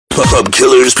Club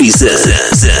Killers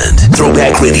present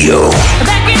Throwback Radio.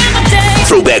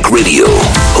 Throwback Radio,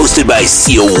 hosted by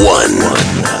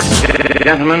CO1.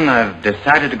 Gentlemen, I've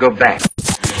decided to go back.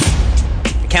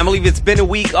 Can't believe it's been a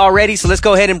week already, so let's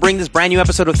go ahead and bring this brand new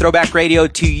episode of Throwback Radio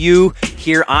to you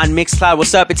here on Mixcloud.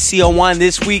 What's up? It's CO1.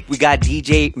 This week, we got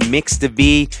DJ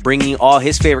Mixta bringing all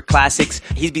his favorite classics.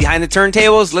 He's behind the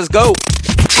turntables. Let's go.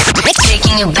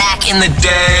 Taking you back in the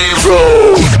day.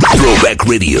 Throwback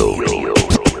Radio.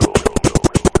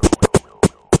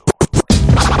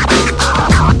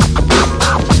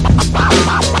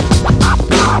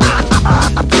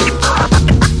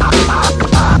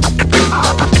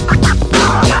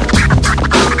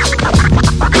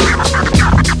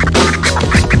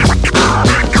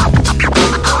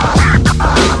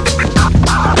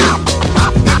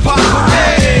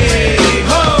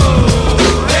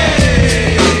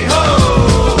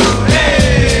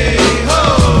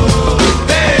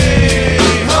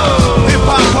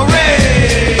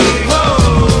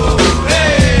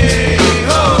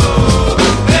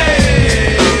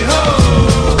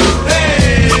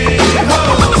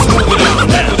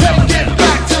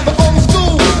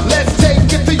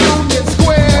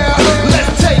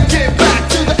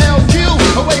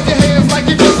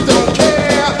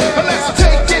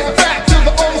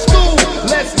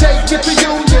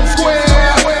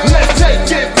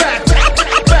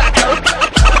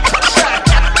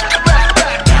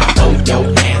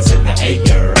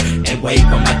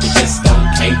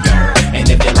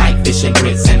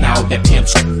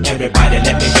 Everybody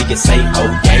let me hear you say,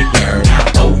 oh yeah, girl. Now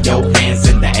throw your hands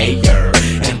in the air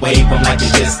and wave them like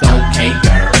you just don't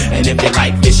care. And if you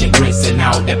like fish and grits and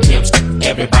all the pimps,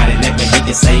 everybody let me hear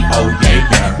you say, oh yeah,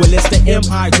 girl. Well, it's the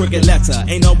M.I. crooked letter,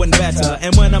 ain't no one better.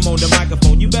 And when I'm on the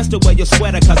microphone, you best to wear your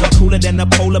sweater, cause I'm cooler than the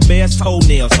polar bear's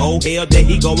toenails. Oh hell, there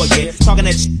he go again, talking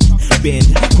that bend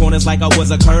corners like I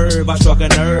was a curve. I struck a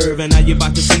nerve, and now you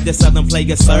about to see the southern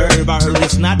player serve. I heard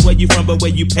it's not where you from, but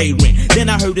where you pay rent. Then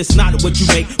I heard it's not what you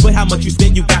make, but how much you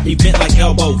spend. You got me bent like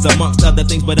elbows, amongst other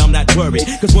things, but I'm not worried,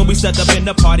 cause when we set up in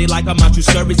the party like I'm out, you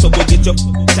scurry. So we'll get your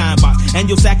time box and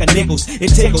your sack of nickels.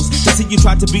 It tickles to see you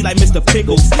try to be like Mr.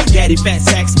 Pickles. Daddy Fat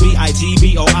Sacks,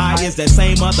 B-I-G-B-O-I is that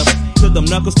same other to them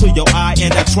knuckles to your eye.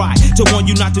 And I try to warn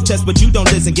you not to test, but you don't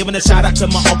listen. Giving a shout out to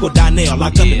my Uncle Donnell,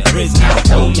 locked up in prison. Now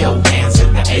throw your hands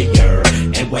in the air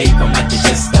and wave them like you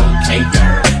just don't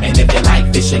care. And if you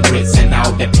like fish and grits and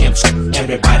all that pimp shit,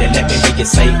 everybody let me hear you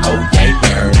say, oh yeah,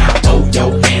 girl. Now throw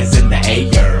your hands in the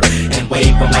air and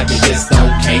wave them like you just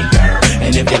don't care.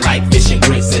 And if you like fish and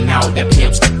grits and all that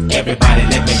pimp shit, everybody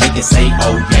let me hear you say,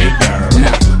 oh yeah, girl.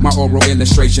 Now, my oral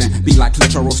illustration be like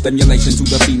clitoral stimulation to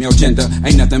the female gender.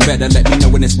 Ain't nothing better, let me know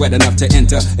when it's wet enough to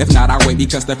enter. If not, I'll wait,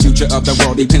 because the future of the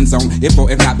world depends on if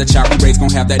or if not the child we raise gon'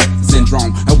 have that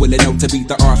syndrome. Or will it know to beat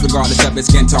the odds regardless of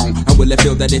its skin tone? Or will it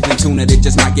feel that if in tune it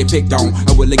just might get picked on?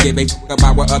 Or will it give a fuck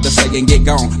about what others say and get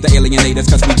gone? The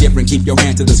alienators, cause we different, keep your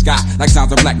hand to the sky. Like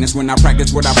sounds of blackness when I practice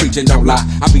what I preach and don't lie.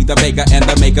 I be the baker and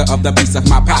the maker of the piece of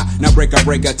my pie. Now break a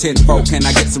tenfold, can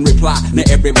I get some reply? Now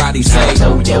everybody say, now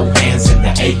throw your hands in the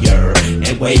air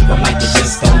and wave them like you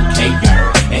just don't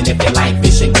care. And if you like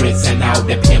fish and grits and all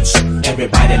that pimp shit,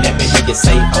 everybody let me hear you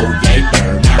say, oh yeah,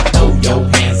 girl. Now throw your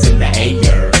hands in the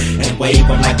air and wave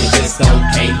them like you just don't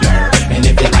care. And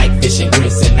if you like fish and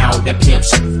grits and all that pimp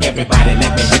shit, everybody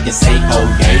let me hear you say, oh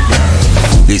yeah,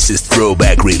 girl. This is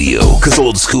Throwback Radio, cause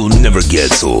old school never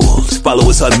gets old. Follow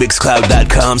us on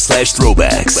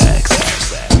mixcloud.com/throwbacks.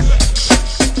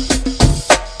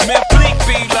 Man, Bleak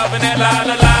be loving that la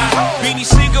la la. Beanie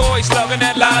Siegel always loving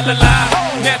that la la la.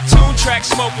 Neptune track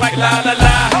smoke like la la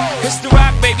la. It's the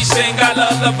rock baby sing I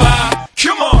lullaby.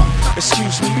 Come on,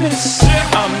 excuse me miss,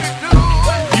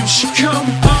 you should come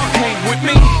hang with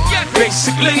me,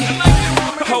 basically.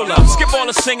 Hold up, skip all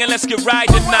the singing, let's get right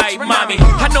tonight, mommy.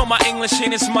 I know my English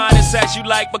ain't as mine as you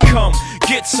like, but come,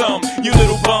 get some, you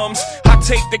little bums. I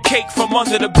take the cake from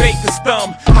under the baker's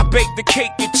thumb. I bake the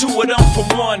cake, get two of them for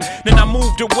one. Then I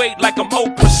move the weight like I'm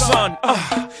Oprah's son.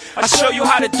 I show you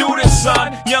how to do this,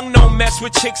 son. Young no mess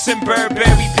with chicks in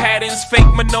Burberry patterns. Fake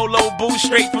Manolo boo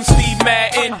straight from Steve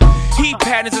Madden. He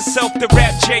patterns himself to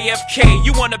rap JFK.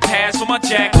 You wanna pass for my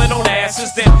Jacqueline on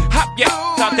asses? Then hop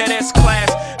out that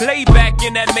S-Class. Lay back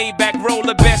in that Maybach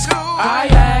roller best. I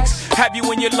ask, have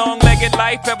you in your long-legged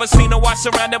life ever seen a watch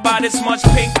surrounded by this much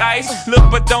pink ice? Look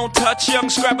but don't touch, young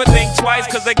scrapper, think twice.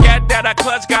 Cause the gat that I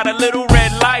clutch got a little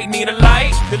red light. Need a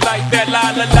light, the light that la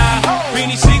la la.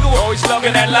 Beanie Siegel always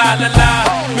loving that la la la.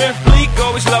 Myth Bleak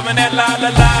always loving that la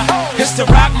la la. It's the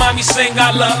rock mommy sing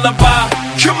I lullaby.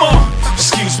 Come on,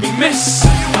 excuse me miss,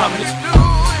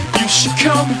 you should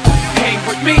come hang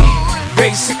with me,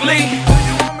 basically.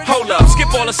 Hold up, skip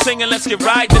all the singing, let's get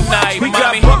right tonight. We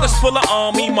got brothers full of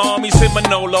army, mommies in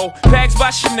Manolo, bags by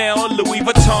Chanel, Louis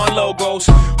Vuitton logos.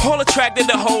 All attracted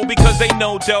to hoe because they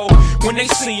know dough. When they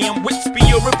see him, whips be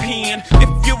European. If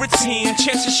you're a 10,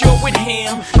 chances you're with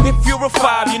him. If you're a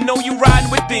 5, you know you riding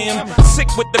with them. Sick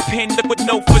with the pen, with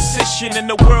no physician in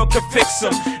the world can fix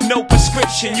him. No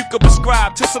prescription, you could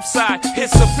prescribe to subside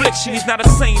his affliction. He's not a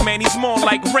saint, man, he's more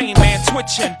like Rain Man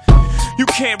twitching. You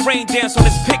can't rain dance on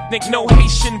this picnic. No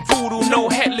Haitian voodoo, no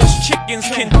headless chickens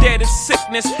can dead as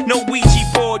sickness. No Ouija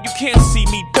board, you can't see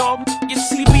me, dog. You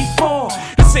see me fall.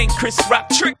 This ain't Chris Rock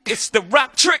trick, it's the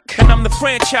rock trick. And I'm the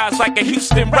franchise like a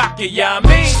Houston Rocket, yeah, I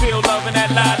mean. Still loving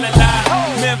that la la la.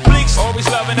 Memphis always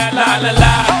loving that la la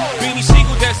la. Beanie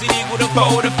Siegel, Desert Eagle, the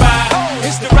 4 to 5.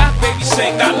 It's the rock, baby,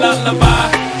 sing that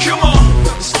lullaby. Come on,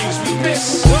 excuse me,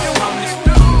 miss. You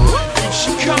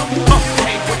should come,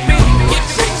 hang with me.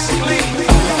 Yes, basically.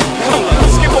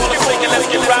 Let's skip all the singing, let's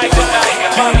get right tonight.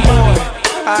 My boy,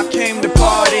 I came to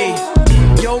party.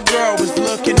 Your girl was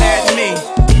looking at me.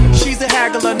 She's a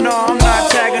haggler, no, I'm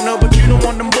not tagging her, but you don't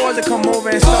want them boys to come over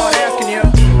and start asking you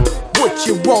what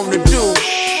you wanna do,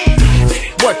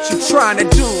 what you trying to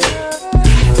do,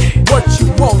 what you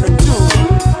wanna do,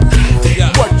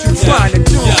 what you trying to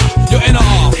do. Yo,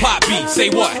 NR, Pop beat, say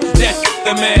what? That's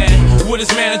the man. With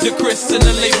his manager Chris and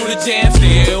the label The Jam,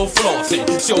 still flossing,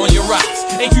 showing your rocks.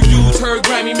 Ain't you dudes heard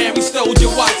Grammy, man, we stole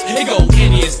your watch. It go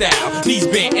Indian style, knees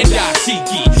bent and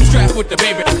dashiki. Strapped with the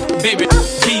baby,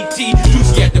 BT.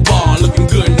 Juicy at the bar, looking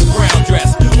good in the brown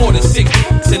dress. More than 6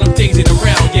 and them things ain't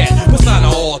around yet.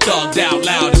 Persona all thugged out,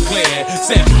 loud and clear.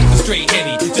 Said straight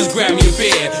Henny, just grab me a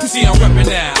beer. You see I'm reppin'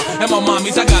 now, and my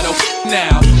mommies, I got a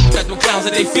now. Got them clowns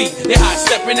at their feet, they hot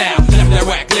stepping out. Left that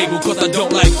rack label cause I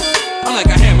don't like. I'm like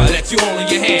a hammer that you hold in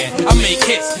your hand. I make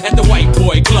hits at the white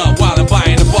boy club while I'm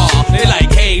buying the bar. They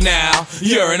like, hey now,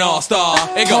 you're an all-star.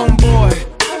 And go, homeboy,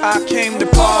 I came to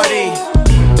party.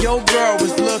 Your girl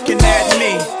was looking at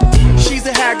me. She's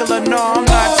a haggler, no, I'm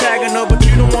not tagging her, but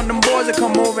you don't want them boys to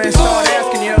come over and start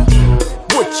asking you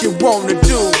what you wanna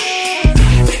do,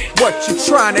 what you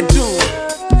trying to do,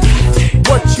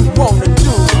 what you wanna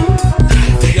do,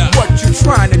 what you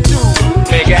trying to do.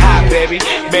 Make it hot, baby,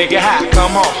 make it hot,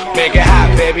 come on. Make it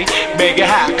hot, baby, make it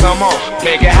hot, come on.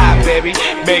 Make it hot, baby,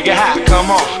 make it hot, come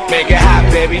on. Make it hot,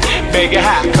 baby, make it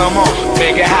hot, come on.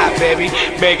 Make it hot, baby,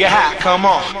 make it hot, come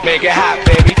on. Make it hot,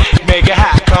 baby, make it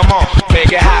hot, come on.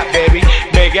 Make it hot, baby,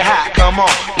 make it hot, come on.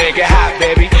 Make it hot,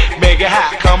 baby, make it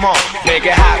hot, come on. Make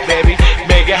it hot, baby,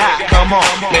 make it hot, come on.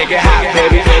 Make it hot,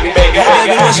 baby, make it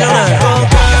hot. Baby, what's your name? Oh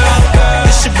girl,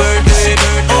 it's your birthday.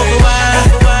 Over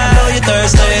wine, I know you're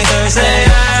thirsty. Say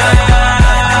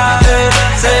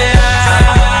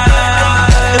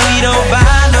and we don't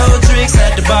buy no drinks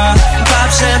at the bar. Pop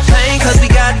champagne cause we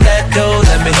got that dough.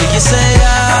 Let me hear you say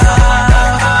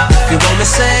you want me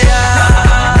say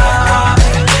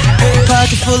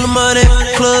pocket full of money,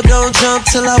 club don't jump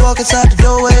till I walk inside the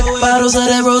doorway. Bottles of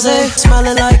that rosé,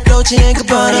 smiling like Dolce &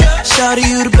 Gabbana. Shawty,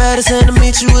 you the baddest, and to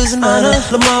meet you is an honor.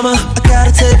 La mama, I got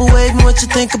a table waiting, what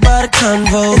you think about a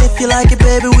convo? And if you like it,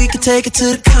 baby, we can take it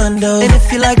to the condo. And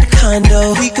if you like the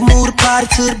condo, we can move the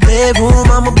party to the bedroom.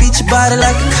 I'ma beat your body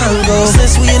like a Congo.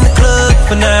 Since we in the club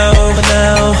for now,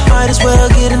 might as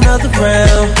well get another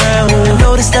round.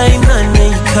 Notice there ain't nothing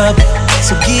in your cup,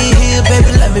 so get here,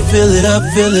 baby, let me fill it up,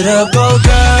 fill it up. Go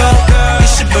girl,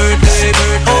 it's your birthday,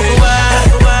 over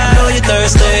wine, I know you're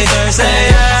thirsty.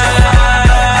 Say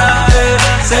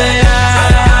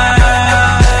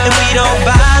and we don't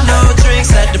buy no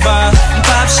drinks at the bar. We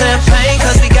pop champagne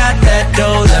cause we got that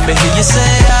dough. Let me hear you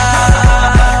say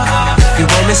you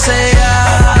want me say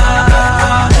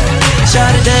Try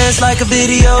to dance like a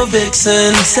video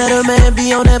vixen. Said her man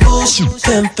be on that bullshit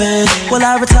pimpin'. Will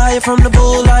I retire from the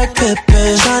bull like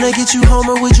Pippin? Tryna get you home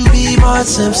or would you be Mark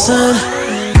Simpson?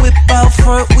 Whip out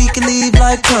front, we can leave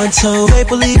like pronto.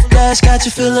 Maple leaf dash got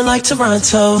you feeling like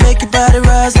Toronto. Make your body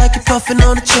rise like you're puffin'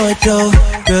 on a joint though.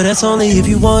 Girl, that's only if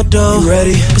you want though. You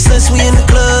ready? But since we in the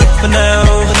club for now,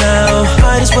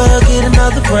 might as well get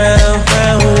another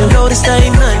round. Notice there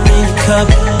ain't nothing in your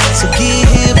cup, so get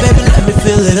here, baby, let me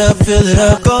fill it up, fill it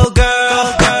up. Go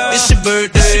girl, it's your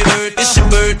birthday, it's your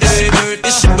birthday,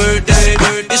 it's your birthday,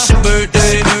 it's your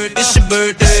birthday, it's your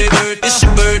birthday, it's your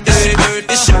birthday,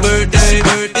 it's your birthday,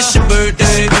 it's your birthday, it's your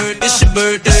birthday, it's your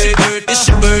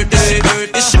birthday,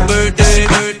 it's your birthday,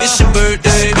 it's your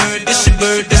birthday, it's your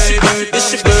birthday,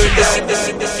 it's your birthday.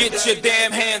 Get your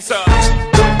damn hands up.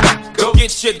 Go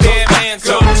get your damn hands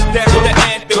up. That's the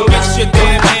anthem. Get your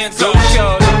damn hands up.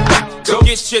 Go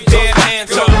get your damn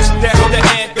hands up. That's the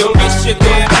anthem. Get your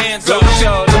damn hands up.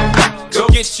 Go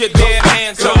get your damn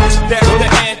hands up. That's the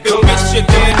anthem. Get your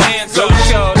damn hands up.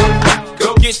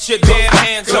 Get your damn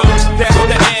hands up. That's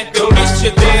the anthem. Get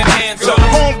your damn hands up.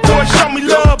 Homeboy, show me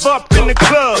love up in the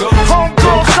club.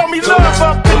 Homegirl, show me love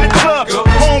up in the club.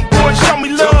 Homeboy, show me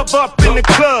love up in the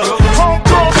club.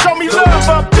 Homegirl, show me love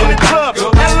up in the club.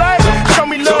 LA, show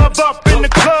me love up in the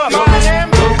club.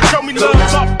 Miami, show me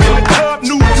love up in the club.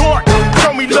 New York,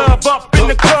 show me love up in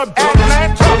the club.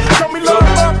 Atlanta, show me love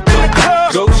up in the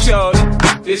club. Go shorty,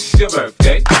 it's your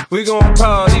birthday. We gon'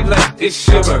 party like it's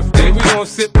your birthday. We gon'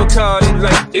 sip Bacardi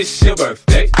like it's your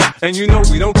birthday. And you know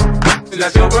we don't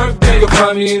like your birthday. You'll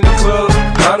find me in the club,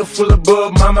 bottle full of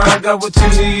bub. Mama, I got what you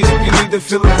need if you need to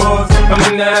fill the buzz.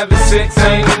 I'm into having sex,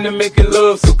 I ain't into making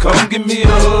love. So come give me a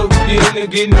hug, you're into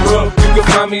getting rough. You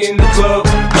can find me in the club,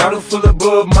 bottle full of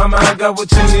bub. Mama, I got what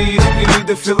you need if you need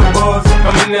to fill the buzz.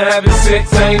 I'm into having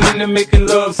sex, I ain't into making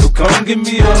love. So come give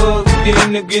me a hug, you're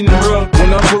into getting rough.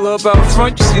 When I pull up out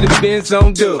front, you see the Benz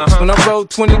on dub. When I roll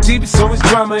 20 deep, it's always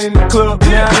drama in the club.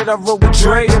 Now that I roll with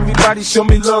Dre, everybody show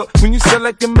me love. When you sell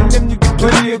like Eminem, you get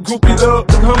plenty of groupie love.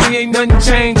 But homie, ain't nothing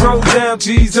changed. Roll down,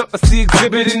 G's up. I see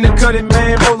exhibit in the cutting,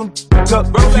 man. Roll them up.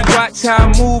 If you watch how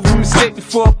I move, you mistake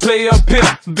before I play up here.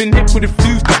 Been hit with a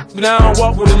few, but I don't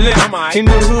walk with a limp. In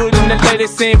the hood, in the LA, they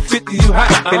saying 50, you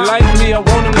hot. They like me, I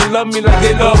want them to love me like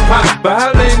they love pop. But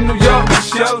holla in New York, the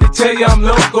show, they tell you I'm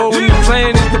local. And the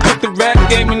plan is to put the rap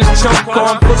game in the choke.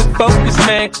 I'm full of focus,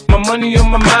 man. My money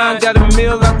on my mind, got a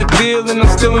meal out the deal, and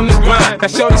I'm still in the grind. Now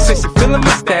shorty says she feeling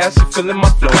my style, she feeling my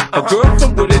flow. A girl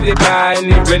from Wooded, they buy,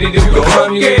 and they ready to go.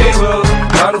 Find me in the club,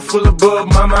 bottle full of bub.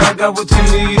 Mama, I got what you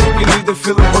need if you need to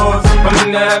fill the buzz. I'm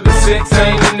into having sex,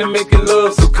 I ain't into making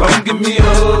love. So come give me a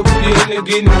hug, if you're into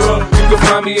getting rough. You can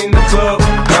find me in the club,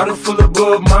 bottle full of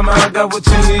bub. Mama, I got what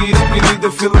you need if you need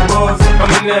to fill the buzz. I'm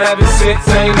into having sex,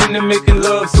 I ain't into making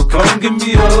love. So come give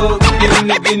me a hug, if you're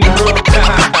into getting rough.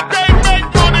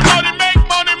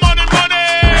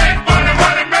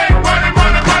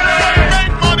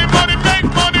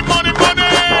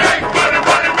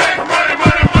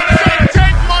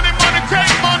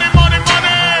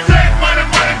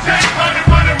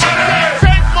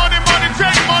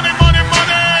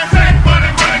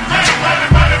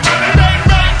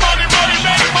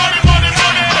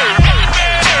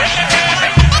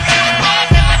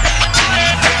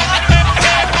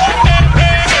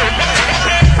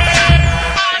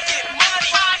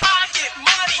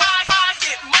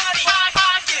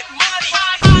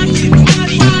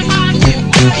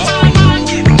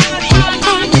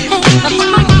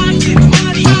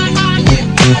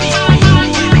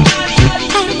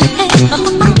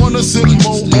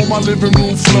 Living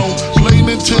room flow, play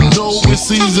Nintendo with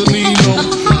Seasonino.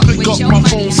 Pick up my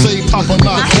phone, say Papa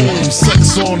not home.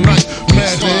 Sex all night,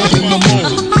 mad head in the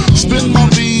moon. Spin my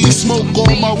V, smoke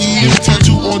all my weed.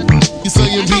 Tattoo on you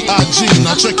saying B.I.G.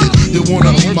 Now check it, you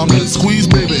wanna be my mint squeeze,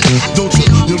 baby? Don't you?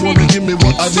 You wanna give me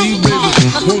what I need, baby?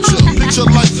 Won't you? Picture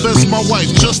life as my wife,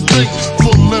 just think.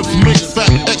 Full length, make fat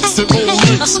X and O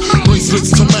links. Bracelets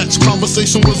to match,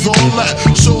 conversation was all that.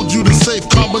 Showed you the safe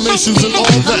combinations and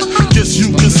all that. Guess you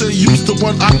can say you's the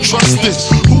one I trusted.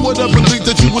 Who would ever think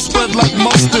that you would spread like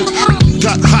mustard?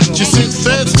 Got hot, you sent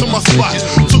feds to my spot.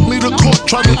 Took me to court,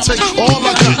 tried to take all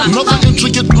I got. Another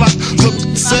intricate plot, the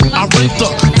said I raped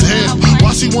her. Damn,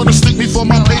 why she wanna stick me for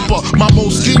my paper? My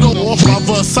Moschino off my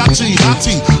Versace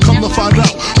hottie. Come to find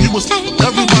out, you was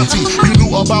everybody. You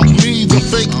knew about me, the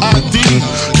fake ID.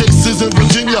 Cases in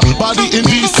Virginia, body in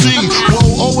DC.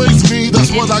 Whoa, always me,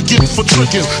 that's what I get for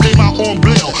tricking. Came out on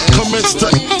bail, commenced to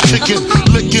kicking.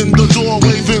 Licking the door,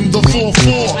 waving the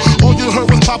 4-4. All you heard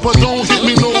was Papa, don't hit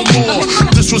me no more.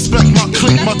 Disrespect my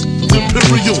clique, my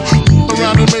imperial.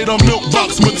 Around and made a milk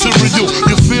box material.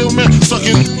 You feel me?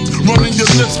 Sucking, running your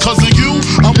lips cause of you.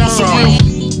 I'm on some real.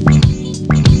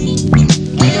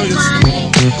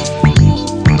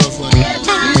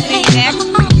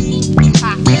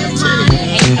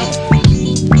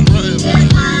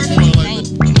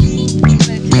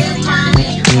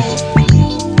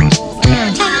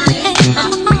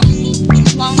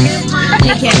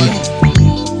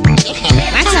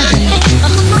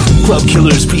 Club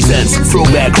Killers presents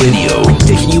Throwback Radio,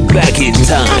 taking you back in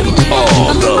time,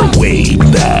 all the way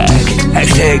back.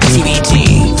 Hashtag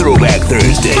TBT, Throwback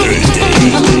Thursday.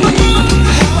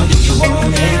 How did you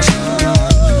want it?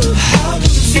 How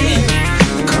did you feel?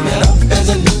 Coming up as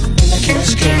a new in the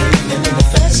cash can, living in the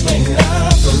fast lane,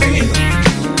 not for real.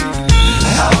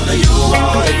 How do you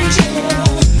want it?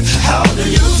 How do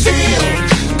you feel?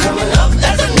 Coming up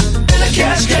as a new in the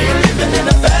cash can, living in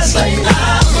the fast lane,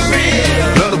 not for real.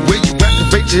 Love the way you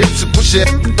activate your hips and push your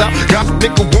out. Got a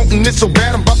nigga wanting it so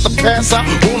bad I'm about to pass out.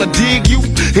 Wanna dig you,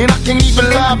 and I can't even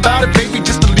lie about it, baby.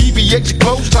 Just alleviate your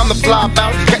clothes, time to fly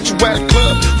out. Catch you at a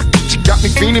club, what you got me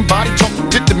feeling, body talking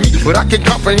shit to me, but I can't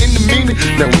comprehend the meaning.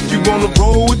 Now if you wanna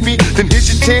roll with me, then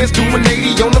here's your chance. Do an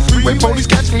 80 on the freeway, police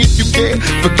catch me if you can.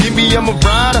 Forgive me, I'm a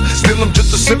rider, still I'm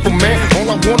just a simple man.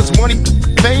 All I want is money,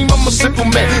 fame, I'm a simple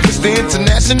man. Mr.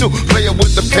 International, player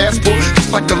with the passport,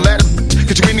 just like a ladder.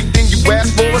 Get you anything you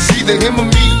ask for, it's either him or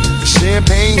me.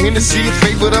 Champagne, Hennessy, a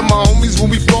favorite of my homies when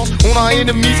we floss on our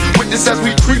enemies. Witness as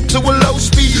we creep to a low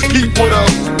speed. Keep what up,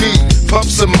 me, pump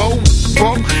some more,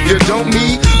 bump, you don't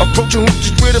need. Approaching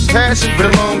hoochies with a passion,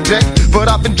 been a long day, but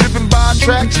I've been driven by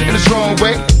attraction in a strong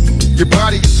way. Your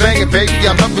body is banging, baby,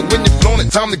 I love it when you're flown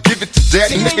it. Time to give it to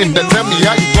daddy, and tell me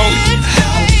how you want it.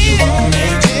 How you want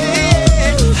it?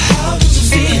 How did you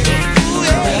feel?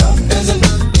 Coming up as a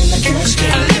in the cash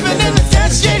game. Living in the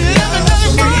fast game, living on the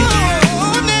road.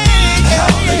 How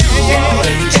do you want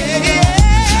it?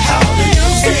 How do you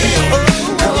feel?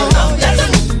 Coming up as a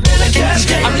in the cash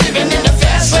game. I'm living in the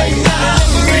fast lane now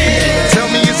for real. Tell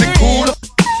me, is it cool?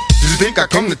 Do you think I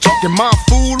come to talk in my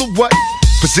fool or what?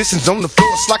 Positions on the floor,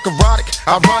 it's like erotic.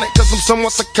 Ironic, cause I'm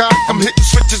somewhat psychotic. I'm hitting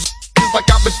switches just like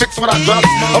I've been fixed when I drop it.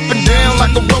 Up and down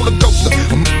like a roller coaster.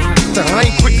 I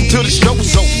ain't quitting till the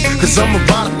show's over. Cause I'm a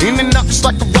rider, in and out just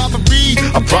like a robbery.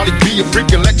 I'll probably be a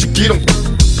freak and let you get on.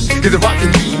 Get the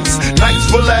rockin' knees, nights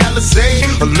full of Alizé.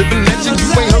 A living legend, you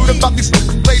ain't heard about these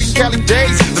lady Cali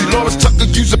days. Dolores Tucker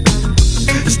use a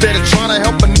instead of trying to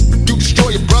help a you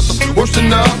destroy your brother. Worse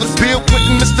than the others, Bill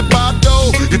Clinton, Mr.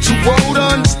 Bado. You're too old to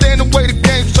understand the way the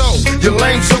game's so. You're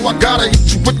lame, so I gotta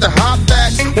hit you with the hot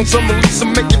facts. On some release,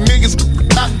 I'm making millions,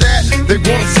 not that. They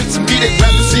wanna send to me, they'd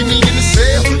rather see me in the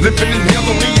cell. Living in hell,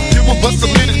 only a few of us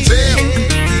are in the jail.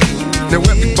 Now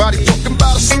everybody talking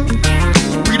about us.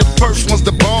 We the first ones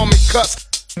to bomb and cuss.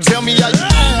 Tell me how you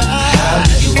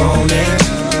did you want it?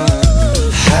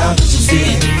 How did you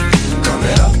feel?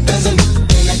 Coming up as a in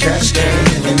the cash game,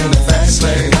 living in the fast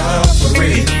lane, now for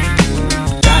real.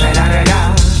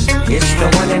 Da-da-da-da-da, it's the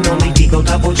one and only Deagle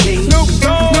Double G. Snoop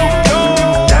Dogg.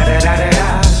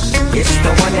 Da-da-da-da-da, it's the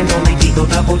one and only Deagle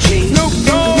Double G. Snoop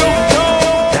Dogg.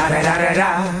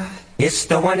 Da-da-da-da-da, it's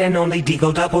the one and only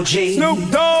Deagle Double G.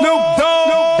 Snoop Dogg.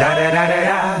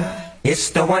 Da-da-da-da-da, it's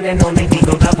the one and only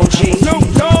Deagle Double G.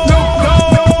 Snoop Dogg.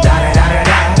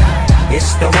 Da-da-da-da-da,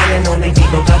 it's the one and only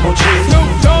Deagle Double G. Snoop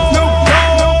Dogg.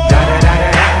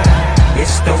 Da-da-da-da-da,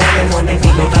 it's the one and only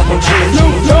Deagle Double G.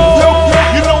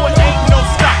 You know it ain't no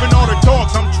stopping all the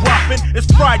dogs I'm dropping. It's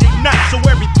Friday night, so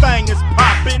everything is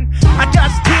popping. I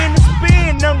got skin to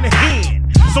spin on the hand,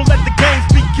 so let the games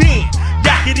begin.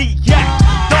 Yakety yak,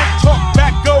 don't talk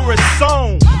back or it's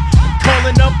on.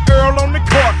 Calling up Earl on the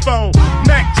court phone.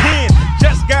 Mac 10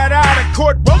 just got out of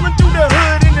court, rolling through the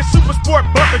hood in the super sport,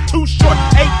 bumping too short.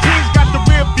 18's got the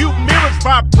rear view mirrors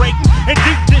vibrating, and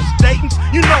deep dish Dayton's,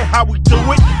 you know how we do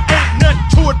it. Ain't nothing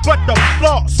to it but the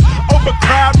floss.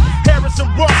 Overcrowding Harrison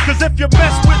Ross, cause if you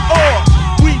mess with ours,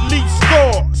 we leave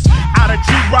scores. Out of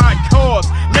G-Ride cars,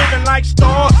 living like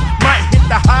stars. Might hit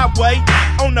the highway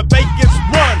on the Vegas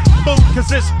run. Food,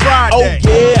 cause it's Friday. Oh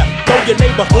yeah, throw your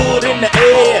neighborhood in the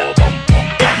air.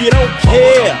 If you don't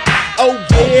care. Oh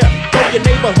yeah, throw your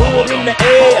neighborhood in the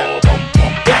air.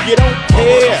 If you don't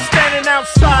care. Standing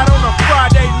outside on a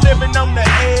Friday, living on the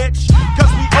edge.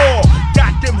 Cause we all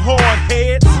got them hard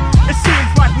heads. It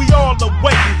seems like we all are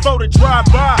waiting for the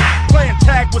drive-by. Playing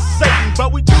tag with Satan,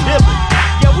 but we chillin'.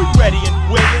 Yeah, we ready and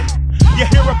willing. You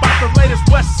hear about the latest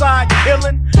West Side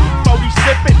killing? 40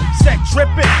 sippin', set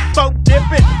trippin', folk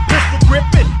dippin', pistol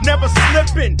grippin', never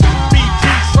slippin'. BG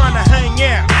trying to hang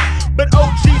out, but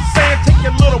OG saying take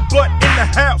your little butt in the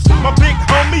house. My big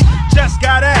homie just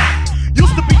got out.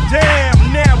 Used to be damn,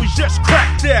 now he's just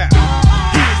cracked out.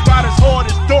 He was about as hard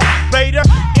as Darth Vader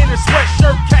in his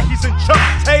sweatshirt, khakis, and Chuck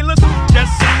Taylors.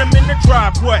 Just seen him in the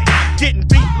driveway, getting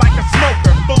beat like a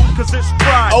smoker, fool, cause it's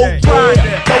Friday. Oh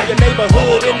yeah, throw your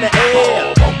neighborhood in the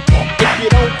air. If you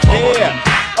don't care.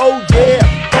 Oh yeah,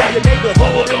 throw your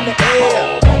neighborhood in the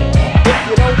air. If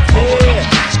you don't care.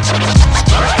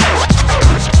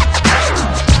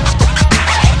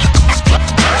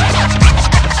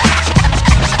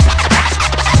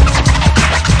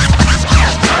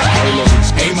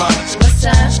 Hey, ma. What's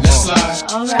up? Let's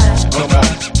slide.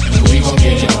 Alright. And we gon'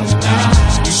 get it on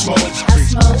tonight. You smoke. I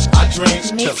smoke. I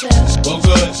drink. Me too. Well,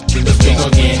 good. We gon'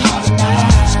 get hot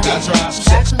tonight. Got drops.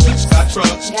 Got coops. Got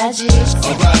trucks. Got G's.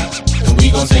 Alright. And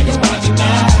we gon' take a ride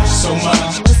tonight. So, ma.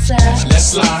 What's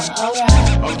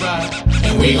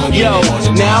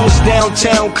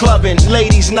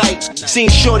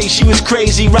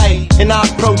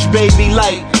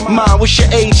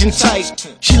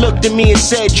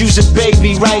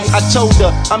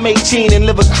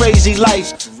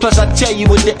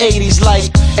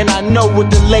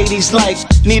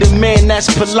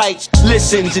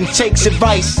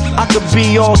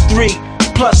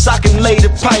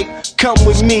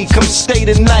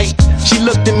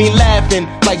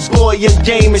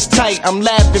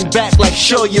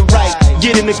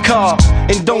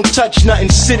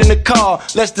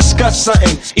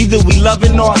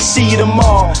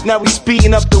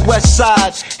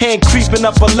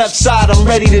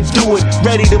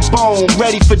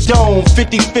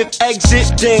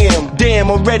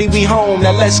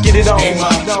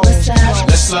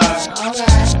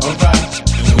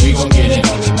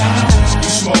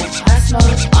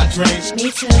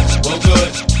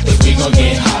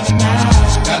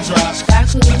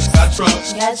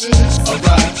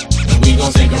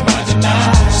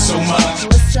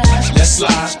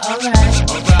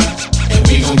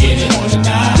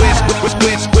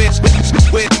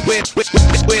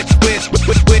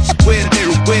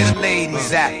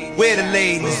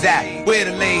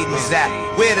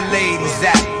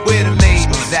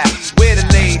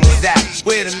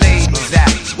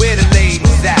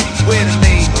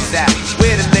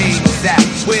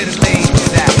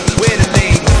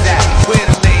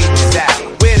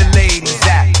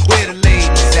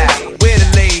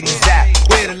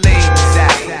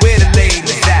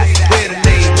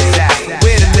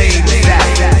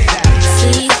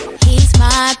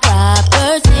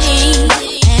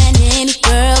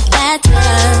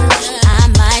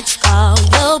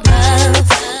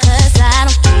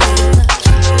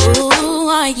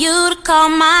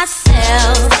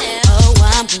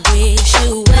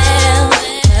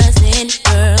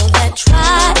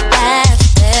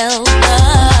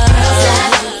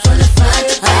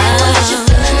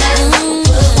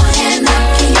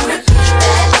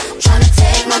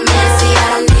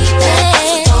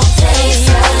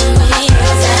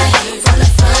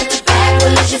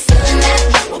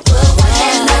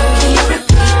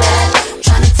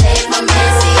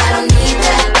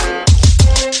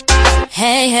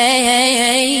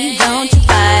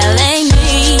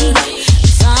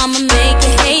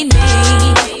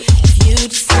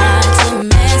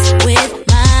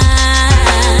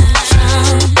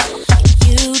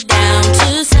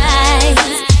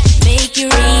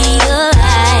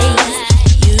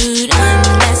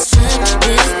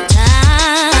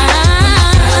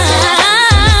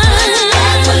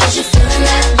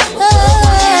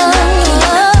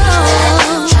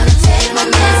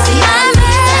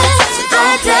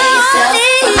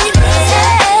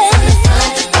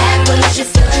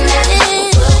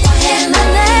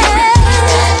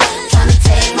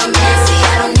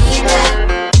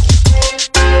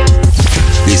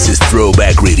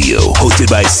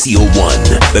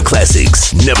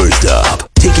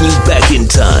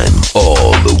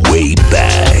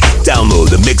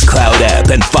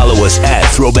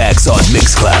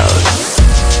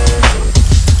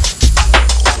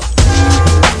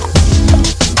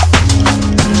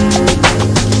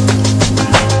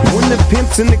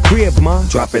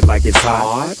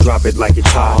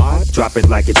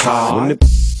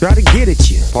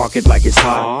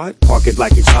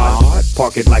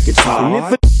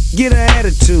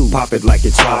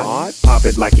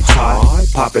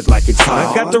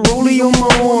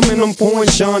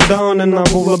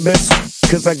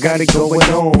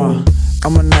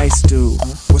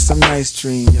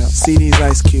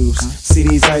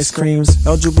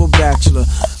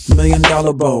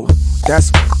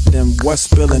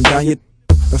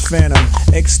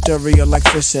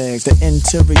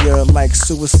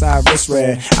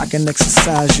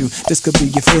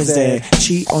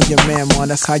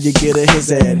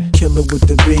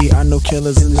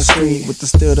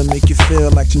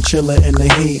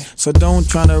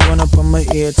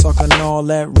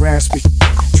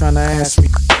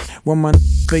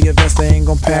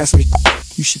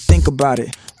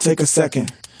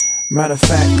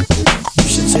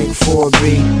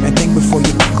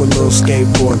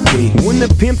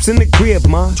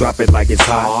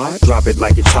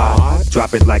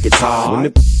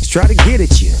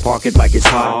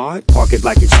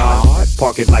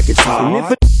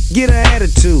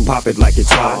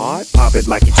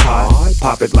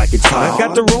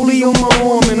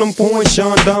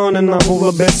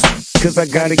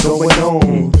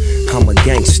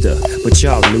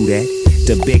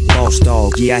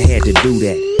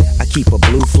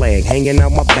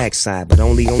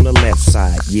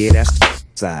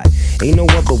side. Ain't no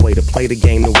other way to play the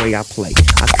game the way I play.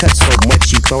 I cut so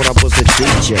much you thought I was a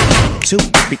DJ. 2,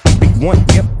 1,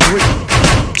 yep, 3.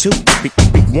 2,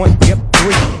 1, yep,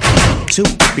 3. 2,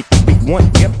 1,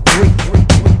 yep, 3.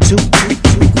 2,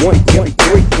 1, yep,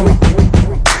 3.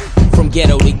 From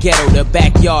ghetto to ghetto, the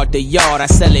backyard to yard, I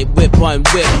sell it whip on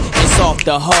whip, it's off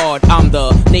the hard. I'm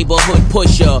the neighborhood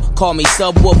pusher, call me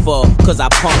subwoofer, cause I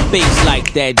pump bass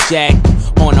like that jack.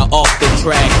 On or off the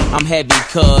track, I'm heavy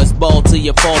cuz ball to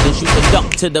your fathers, you can duck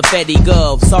to the Fetty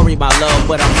Gov. Sorry my love,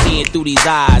 but I'm seeing through these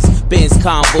eyes. Benz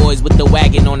convoys with the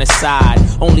wagon on the side.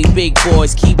 Only big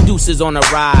boys keep deuces on the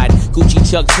ride. Gucci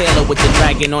Chuck Taylor with the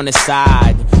dragon on the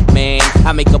side. Man,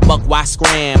 I make a buck, why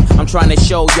scram? I'm trying to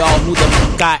show y'all who the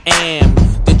fuck I am.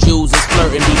 The Jews is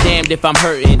flirting, be damned if I'm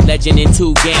hurting. Legend in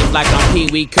 2 games like I'm Pee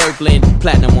Wee Kirkland.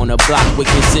 Platinum on the block with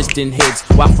consistent hits,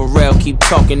 while Pharrell keep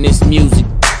talking this music.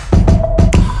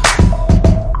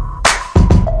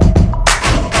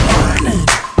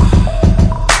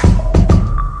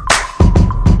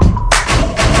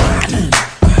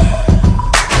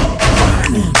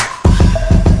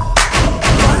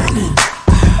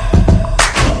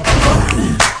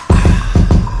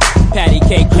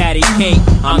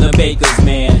 I'm the baker's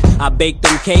man. I bake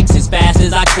them cakes as fast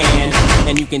as I can,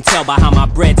 and you can tell by how my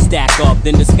bread stack up.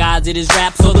 Then disguise it as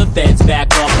rap so the feds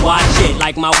back up. Watch it,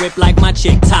 like my whip, like my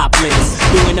chick topless.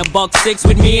 Doing a $1.6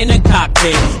 with me in the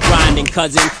cockpit. Grinding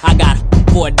cousin, I got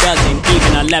 4 dozen,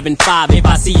 even 11.5. If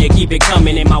I see you, keep it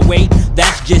coming. In my weight,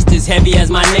 that's just as heavy as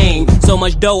my name. So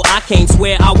much dough, I can't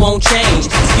swear I won't change.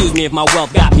 Excuse me if my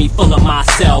wealth got me full of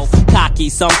myself. Cocky,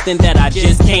 something that I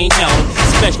just can't help.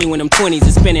 Especially when them 20s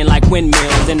are spinning like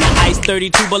windmills, and the ice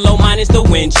 32 below minus the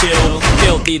wind chill.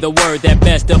 Filthy, the word that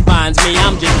best defines me.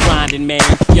 I'm just grinding, man.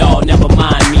 Y'all never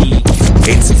mind me.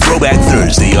 It's Throwback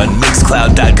Thursday on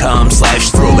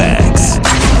Mixcloud.com/throwbacks.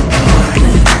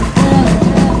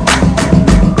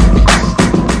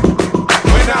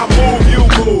 When I move, you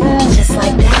move. Just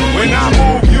like that. When I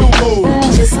move, you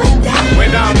move. Just like that.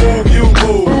 When I move, you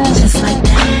move. Just like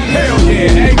that. Hell yeah.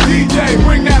 Hey, DJ,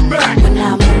 bring that back. When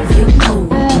I move, you move.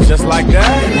 Just like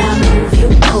that. When I move, you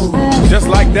move. Just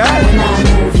like that. When I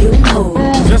move, you move.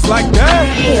 Just like that.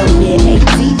 Hell yeah. Hey,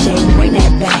 DJ, bring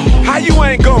that back. How you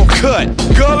ain't gon' cut?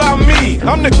 Girl, I'm me.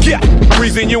 I'm the guy.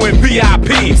 Reason you in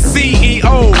VIP.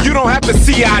 CEO, you don't have to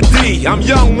CID. I'm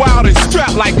young, wild, and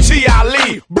strapped like G.I.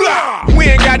 Lee. Blah! We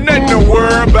ain't got nothing to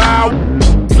worry about.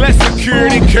 Let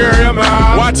security carry them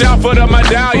out. Watch out for the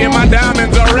medallion, my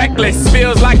diamonds are reckless.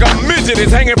 Feels like a midget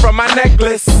is hanging from my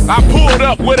necklace. I pulled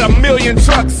up with 1,000,000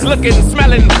 trucks, looking,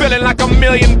 smelling, feeling like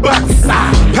 $1,000,000.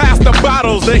 Pass the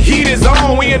bottles, the heat is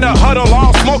on. We in the huddle,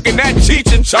 all smoking that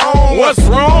Cheech and Chong. What's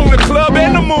wrong? The club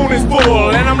and the moon is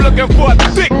full, and I'm looking for a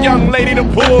thick young lady to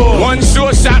pull. One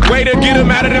sure shot way to get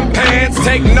him out of them pants.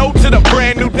 Take note to the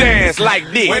brand new dance like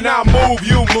this. When I move,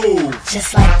 you move.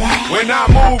 Just like that. When I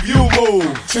move, you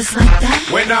move. Just like that.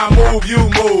 When I move, you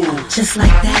move. Just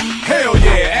like that. Hell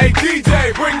yeah. Hey,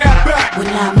 DJ, bring that back. When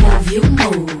I move, you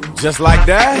move. Just like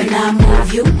that. When I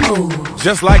move, you move.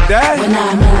 Just like that. When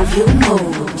I move, you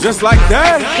move. Just like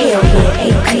that. Hell yeah.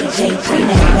 Hey, DJ, bring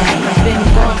that back. I've been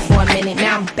gone for a minute,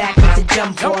 now I'm back with the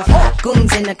jump off.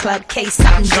 Goons in the club, case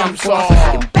something jump off.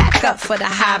 You back up for the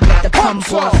high, let the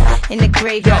pump off. In the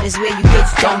graveyard is where you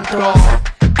get dumped off.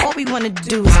 All we wanna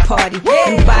do is party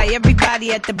and buy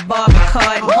everybody at the bar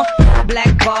Bacardi.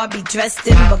 Black Barbie dressed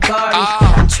in Bulgari.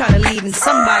 I'm tryna leave in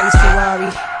somebody's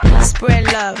Ferrari. Spread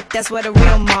love, that's what a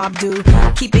real mob do.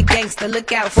 Keep it gangster,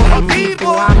 look out for your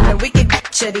people. I'm the wicked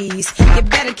bitch of these. You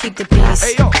better keep the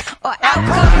peace, or out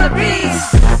come the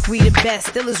beast. We the best,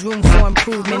 still is room for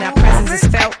improvement. Our presence is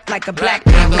felt like a black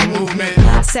people movement.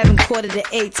 7 quarter to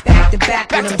 8, back to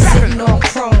back when I'm sitting on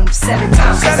chrome 7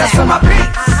 times. That's for my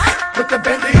beats. With the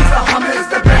Bentleys, the Hummers,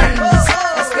 the Benz.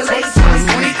 Escalade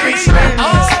 2023 trends.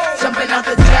 Jumping out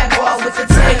the Jaguar with the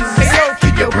Timbs.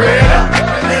 Keep your bread up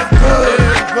and live good.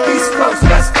 East Coast,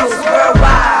 West Coast,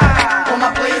 worldwide. All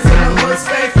my players in the hood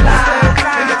stay fly.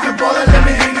 And if you ballin', let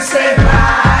me hear you say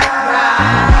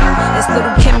ride. It's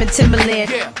Little Kim and Timberland.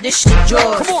 This shit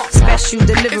yours. Special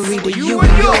delivery to you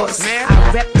and yours. I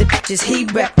rep the bitches, he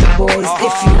rep the boys.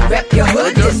 If you rep your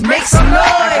hood, just make some noise.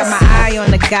 I got my eye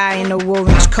on the guy in the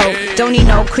orange coat. Don't need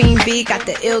no cream bee, got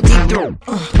the ill deep throat.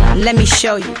 Let me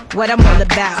show you what I'm all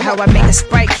about. How I make a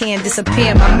Sprite can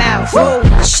disappear in my mouth.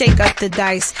 Shake up the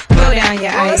dice, throw down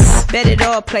your ice. Bet it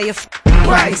all, play a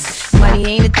twice. Money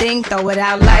ain't a thing, throw it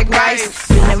out like rice.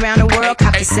 Been around the world,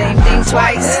 cop the same thing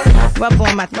twice. Rub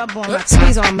on my,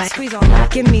 squeeze on my,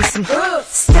 give me some,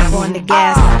 step on the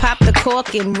gas, pop the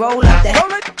cork and roll up that.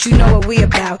 You know what we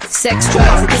about, sex,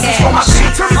 drugs, and cash.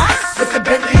 With the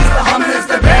Bentleys, the Hummers,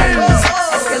 the Benz,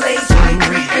 Escalade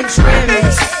 23-inch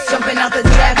rims, jumping out the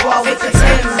Jaguar with the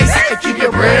Timbs. Keep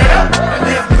your bread up and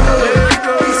live good.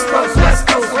 East Coast, West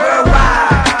Coast,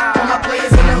 worldwide. All my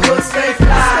players in the hood stay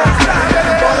fly.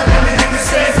 Ballin' in the niggas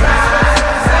stay fly.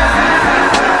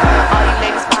 All you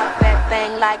ladies pop that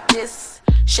thing like this.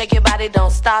 Shake your body,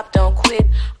 don't stop, don't quit.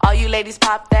 All you ladies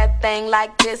pop that thing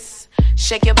like this.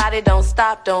 Shake your body, don't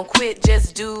stop, don't quit.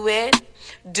 Just do it,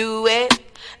 do it.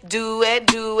 Do it,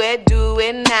 do it, do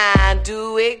it now.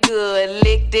 Do it good.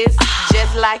 Lick this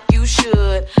just like you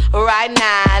should. Right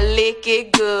now, lick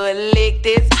it good. Lick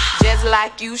this just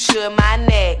like you should. My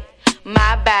neck,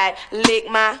 my back, lick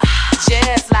my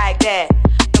just like that.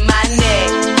 My neck,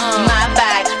 my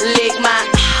back, lick my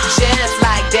just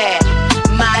like that.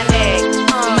 My neck,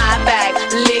 my back,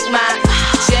 lick my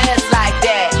just like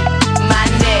that. My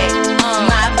neck,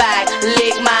 my back,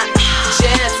 lick my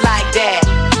just like that.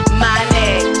 My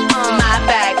neck, my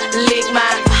back, lick my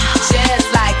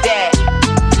just like that.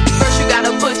 First you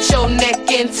gotta put your neck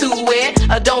into it.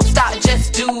 Don't stop,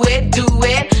 just do it, do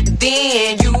it.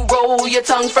 Then you roll your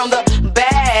tongue from the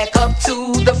back up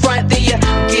to the front. Then you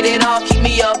get it all, keep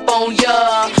me up on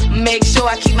ya. Make sure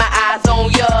I keep my eyes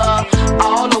on ya.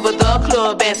 All over the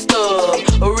club and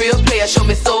stuff. A real player show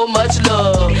me so much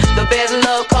love. The best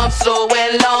love comes slow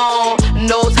and long.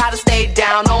 Knows how to stay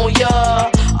down on ya.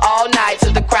 All night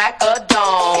to the crack of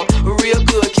dawn. Real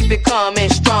good, keep it coming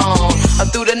strong.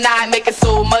 Through the night, making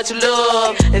so much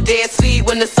love. Dead sweet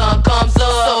when the sun comes up.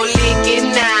 So lick it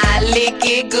now, lick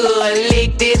it good.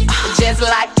 Lick this just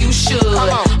like you should.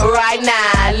 Right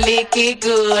now, lick it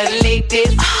good. Lick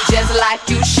this just like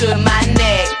you should. My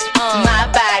neck, my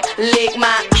back, lick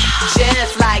my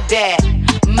just like that.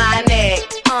 My neck,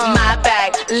 my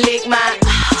back, lick my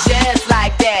just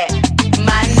like that.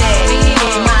 My neck,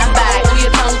 my back, pull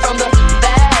your tongue from the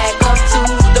back up to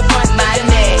the front. My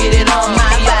neck, get it on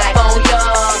my back, on ya.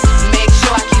 Make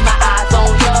sure I keep my eyes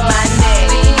on ya. My neck,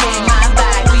 my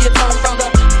back, pull your tongue from the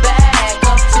back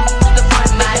up to the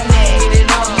front. My neck, get it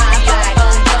on my back,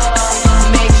 on ya.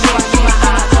 Make sure I keep my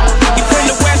eyes on ya. You from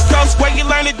the West Coast where you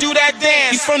learn to do that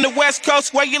dance. You from the West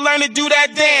Coast where you learn to do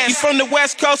that dance. You from the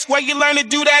West Coast where you learn to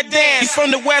do that dance. You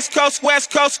from the West Coast,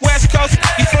 West Coast, West Coast.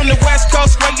 You from the West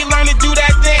Coast where you learn to do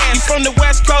that dance. You from the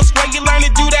West Coast where you learn to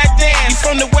do that dance. You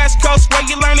from the West Coast where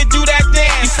you learn to do that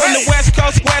dance. You from the West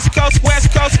Coast, West Coast,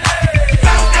 West Coast.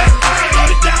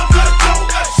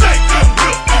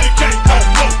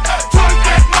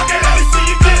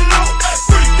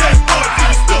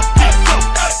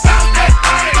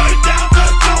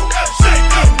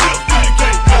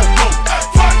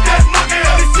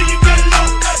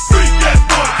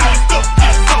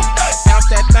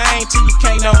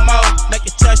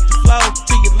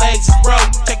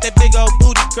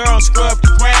 Girl, scrub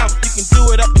the ground. You can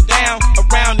do it up and down,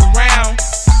 around and round.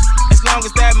 As long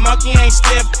as that monkey ain't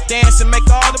stiff, dance and make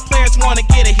all the players wanna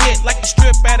get a hit. Like a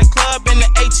strip at a club in the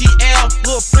ATL.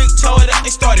 Little freak tore it up,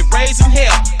 they started raising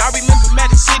hell. I remember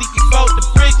Magic City before the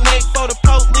freak nick, for the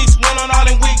police went on all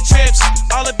them weak trips.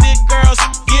 All the big girls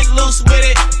get loose with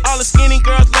it. All the skinny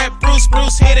girls let Bruce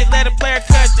hit it. Let a player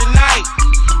cut the night.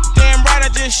 Damn right,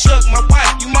 I just shook my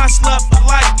wife. You my slut for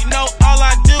life. You know all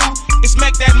I do is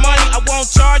make that money. I won't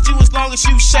charge you as long as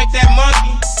you shake that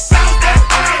monkey. Bounce that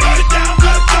thing, put it down,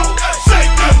 let's go.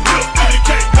 Shake that milk till you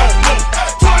can't go low.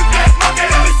 Twerk that monkey,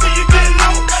 let me see you get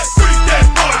low. Freak that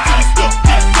boy till you stuck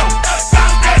get low. Bounce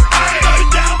that thing, put it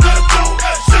down, let's go.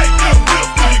 Shake that milk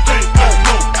till you can't go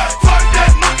low. Twerk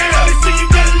that monkey, let me see you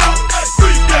get low.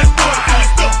 Freak that boy till you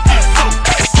stuck get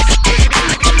low.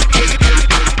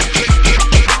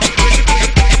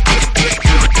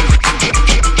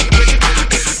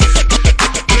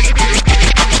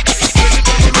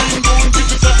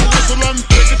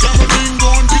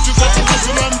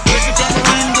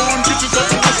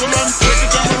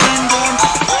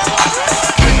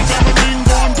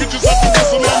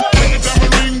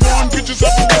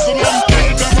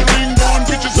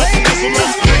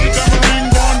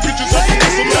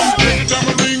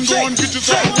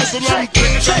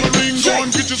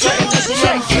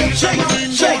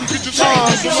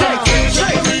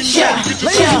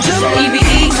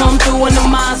 EVE come through in the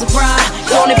Maserati.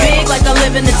 On it big like I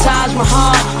live in the Taj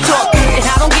Mahal. Talk it,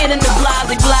 I don't get into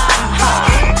blase blah.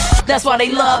 That's why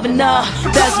they loving her.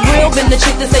 That's real, been the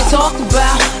chick that they talk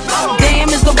about. Damn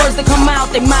is the words that come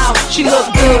out they mouth. She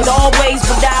look good always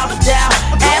without a doubt.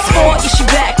 Ask for it, yeah, she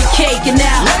back and cake and now.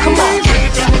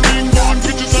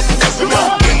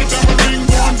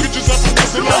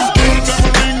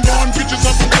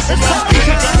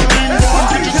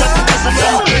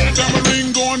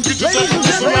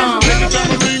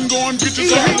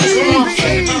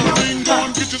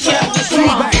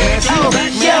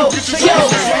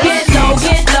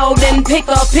 pick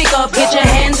up, get your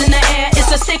hands in the air, it's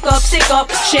a stick up,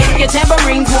 shake your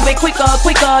tambourines, move it quicker,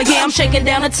 yeah, I'm shaking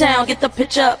down the town, get the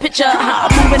picture,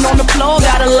 moving on the floor,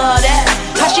 gotta love that,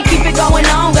 how she keep it going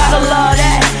on, gotta love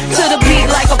that, to the beat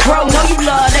like a pro, know you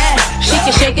love that, she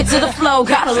can shake it to the flow,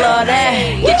 gotta love that,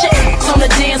 get your ass on the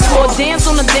dance floor, dance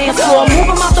on the dance floor, move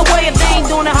them out the way if they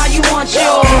ain't doing it how you want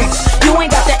yours, you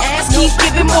ain't got to ask, keep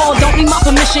giving more, don't need my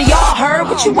permission, y'all heard,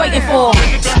 what you waiting for?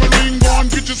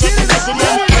 Get yourself a whistle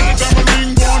on.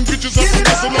 Tambourine gone, get yourself a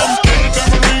whistle on.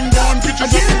 Tambourine gone, get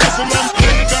yourself a whistle on.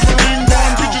 Tambourine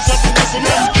gone, get yourself a whistle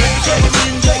on.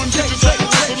 Tambourine gone, get yourself a whistle on. Tambourine gone, get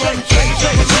yourself a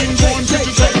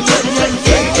whistle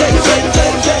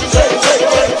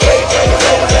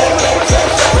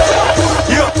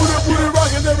on. Yeah, booty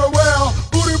rockin' everywhere.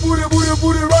 Booty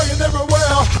rockin'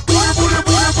 everywhere. Booty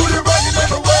rockin'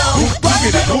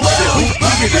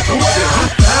 everywhere. I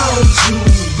found you,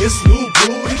 Miss New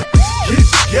Booty. Get it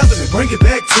together and bring it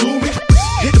back to me.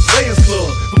 Hit the Players Club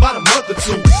for about a month or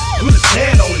two. Put a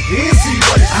tan on it, then see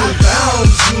what it do. I found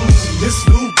you, Miss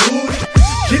New Booty.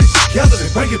 Get it together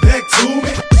and bring it back to me.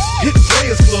 Hit the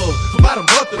Players Club for about a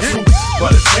month or two.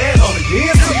 Put a tan on it,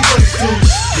 then see what it do.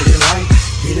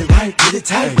 Get it right, get it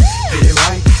tight. Get it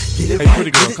right, get it right,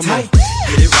 pretty girl, get it tight.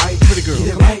 Get it right, pretty girl,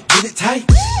 get it right, get it tight.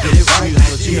 Get it right,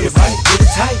 get it right, get it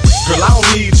tight. Girl, I don't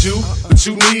need you, but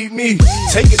you need me.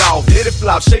 Take it off, let it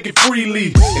flop, shake it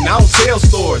freely. And I don't tell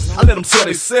stories, I let them tell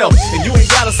themselves. And you ain't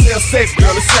gotta sell sex,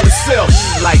 girl, it sell itself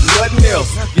like nothing else.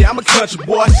 Yeah, I'm a country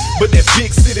boy, but that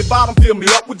big city bottom fill me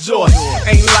up with joy.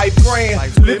 Ain't life grand,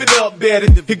 live it up,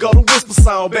 Betty. Here go the whisper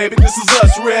song, baby, this is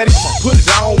us, ready? Put it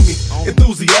on me,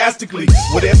 enthusiastically.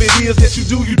 Whatever it is that you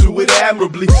do it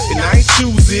admirably. And I ain't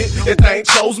choose it, that thing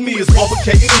chose me. It's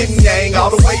complicated yin yang all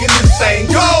the way in this thing.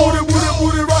 Go!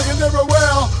 Booty rockin'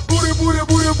 everywhere. Booty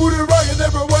rockin'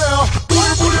 everywhere.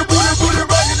 Booty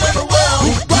rockin' everywhere.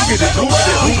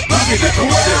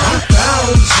 I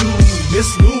found you, Miss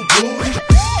New Booty.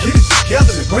 Get it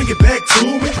together and bring it back to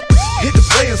me. Hit the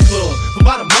Players Club for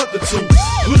about a month or two.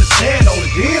 Put a tan on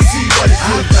it, then see what it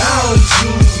do. I found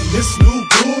you, Miss New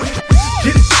Booty.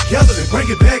 Get it together and bring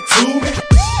it back to me.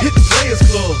 Hit the Players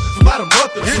Club for about a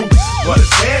month or two. Put a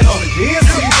tan on it, then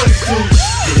see what it do.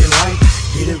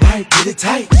 Get it right, get it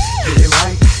tight. Get it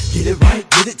right, get it right,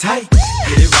 get it tight.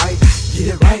 Get it right, get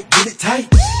it right, get it tight.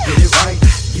 Get it right,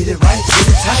 get it right, get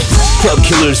it tight. Club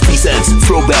Killers presents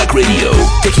Throwback Radio,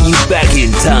 taking you back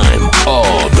in time,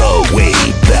 all the way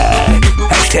back.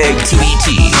 Hashtag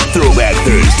TBT, Throwback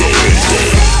Thursday.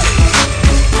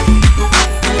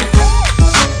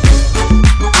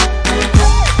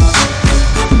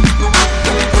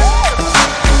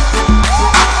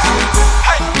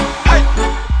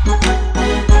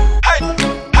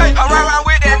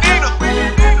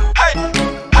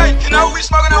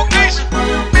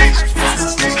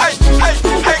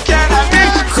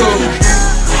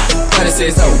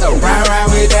 Ride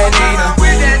with that Nina.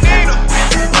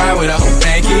 Ride with a whole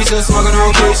thing, Keisha, smoking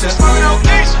on Keisha.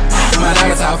 My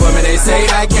dogs talk for me, they say,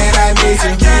 how can I meet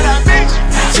you?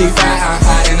 She fly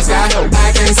high in the sky, hope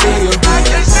I can see you.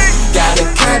 Got a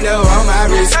condo on my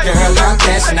wrist, girl, I'm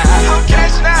cashing out.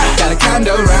 Got a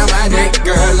condo around my neck,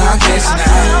 girl, I'm cashing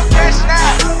out.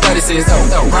 36,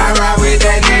 ride with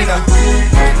that Nina.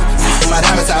 My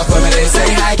diamonds out for me, they say,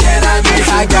 how can I be?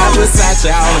 I got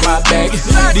Versace all on my back,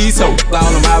 these hoes all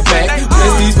on my back,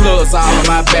 plus these plugs all on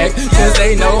my back, cause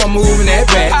they know I'm moving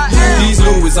that back. These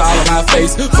Louis all on my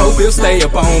face, 4-5 stay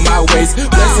up on my waist,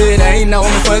 plus it ain't known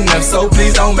for enough, so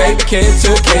please don't make me catch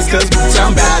your case, cause bitch,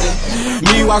 I'm bout it.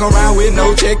 Me walk around with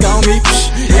no check on me,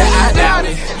 yeah, I doubt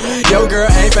it. Your girl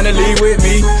ain't finna leave with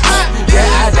me, yeah,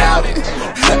 I doubt it.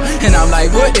 And I'm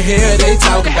like, what the hell they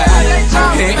talking about?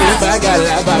 And if I got a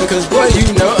lie about it, cause boy,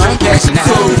 you know I'm cashing out.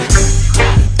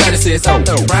 36,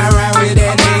 ride with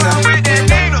that Nina.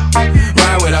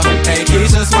 Ride with a whole thing,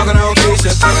 Keisha, smoking on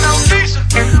Keisha.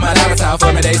 My diamonds out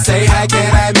for me, they say, how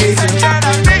can I meet you?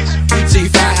 She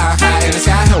fly high in the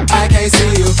sky, hope I can't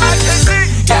see you.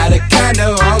 Got a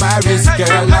condo on my wrist,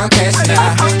 girl, I'm cashing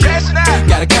out.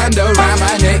 Got a condo around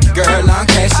my neck, girl, I'm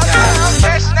cashing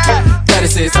out.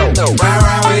 36, ride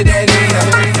with that Nina.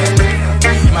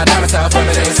 My diamonds out for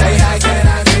me, they say, how can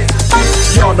I meet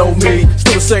you? Y'all know me,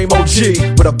 still the same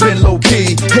OG, but I've been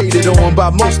low-key. Hated on by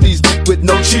most these with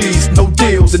no cheese, no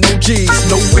deals and no G's,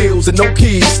 no wheels and no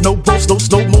keys, no boats, no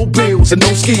snowmobiles and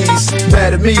no skis.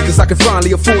 Mad at me cause I can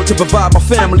finally afford to provide my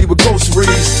family with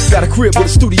groceries. Got a crib with a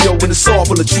studio and it's all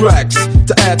full of tracks,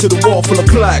 to add to the wall full of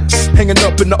plaques, hanging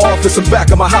up in the office and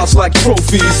back of my house like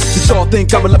trophies. Did y'all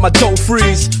think I'ma let my dough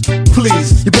freeze?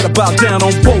 please. You better bow down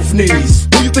on both knees.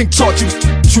 Who you think taught you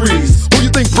trees? Who you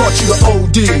think brought you the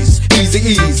ODs?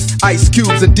 Easy E's, Ice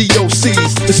Cubes and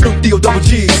DOCs, the Snoop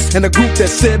D-O-double-G's, and the group that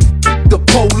said the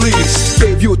police.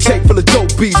 Gave you a tape full of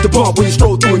dope beats to bump when you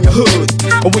stroll through in your hood.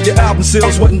 Or when your album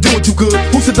sales wasn't doing too good,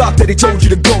 who's the doc that they told you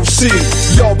to go see?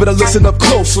 Y'all better listen up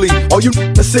closely. All you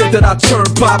that said that I turn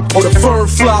pop or the firm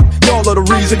flop, y'all are the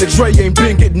reason that Dre ain't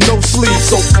been getting no sleep.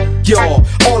 So y'all,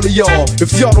 all of y'all,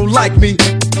 if y'all don't like me,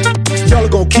 y'all are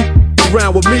gonna keep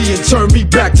around with me and turn me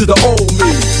back to the old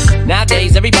me.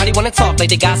 Nowadays, everybody wanna talk like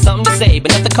they got something to say,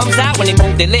 but nothing comes out when they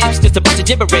move their lips, just a bunch of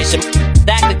gibberish and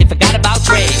act like they forgot about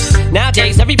Dre.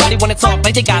 Nowadays, everybody wanna talk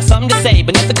like they got something to say,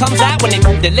 but nothing comes out when they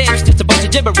move their lips, just a bunch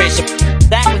of gibberish and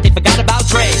act like they forgot about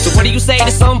Dre. So what do you say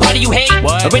to somebody you hate?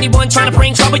 What? Or anyone trying to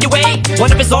bring trouble your way?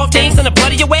 One of his off things in the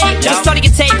blood of your way? Just study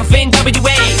your tape of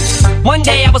NWA. One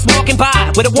day I was walking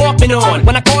by with a Walkman on,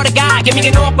 when I caught a guy, give me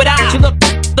an awkward eye. She looked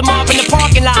them off in the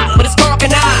parking lot, but it's dark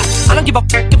and I don't give a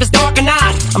f*** if it's dark or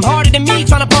not. I'm harder than me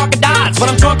trying to park a Dodge when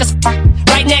I'm drunk as f***,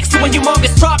 right next to a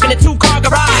humongous truck in a 2-car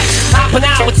garage. Hopping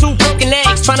out with 2 broken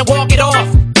legs, trying to walk it off.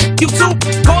 You two,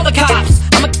 call the cops.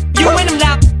 You and them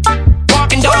loud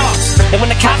barking dogs. And when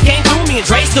the cops came through, me and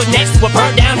Dre stood next to a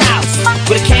burned down house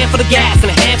with a can full of gas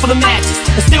and a handful of matches,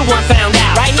 and still one found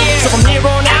out. Right here, so from here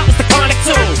on out, it's the chronic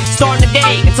tune. Starting the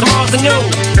day and tomorrow's a new,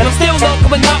 and I'm still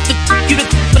local enough to you to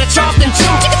for the Charleston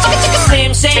Chew.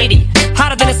 Slim Shady,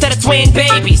 hotter than a set of twin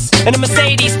babies, and the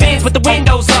Mercedes spins with the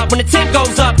windows up when the temp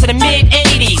goes up to the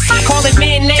mid-80s. Calling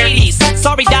men ladies,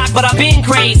 sorry doc, but I've been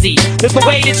crazy. There's no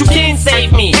way that you can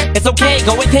save me. It's okay,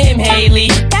 go with him, Haley.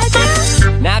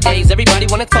 Nowadays, everybody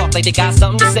wanna talk like they got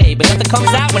something to say, but nothing comes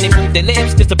out when they move their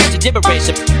lips, just a bunch of gibberish.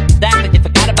 Act like they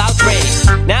forgot about Dre.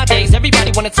 Nowadays,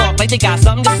 everybody wanna talk like they got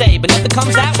something to say, but nothing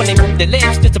comes out when they move their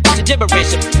lips, just a bunch of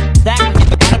gibberish. Act like they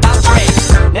forgot about Dre.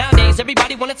 Nowadays,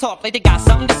 everybody wanna talk like they got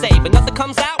something to say, but nothing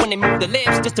comes out when they move their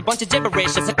lips, just a bunch of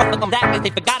gibberish. Act like they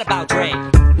forgot about Dre.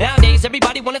 Nowadays,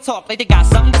 everybody wanna talk like they got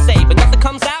something to say, but nothing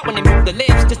comes out when they move their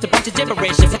lips, just a bunch of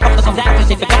gibberish. Act like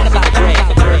they forgot about Dre.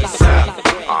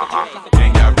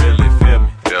 Can y'all really feel me?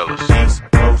 Feel us. East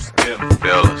Coast, feel me.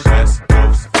 Feel us. West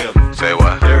Coast, feel me. Say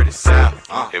what? Dirty South.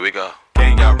 Here we go.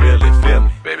 Can y'all really feel me?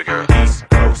 Baby girl. East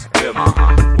Coast, feel me.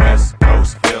 West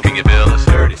Coast, feel me. Can you feel us?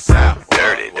 Dirty South.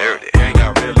 Dirty, dirty. Can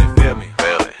y'all really feel me?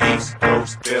 Feel it. East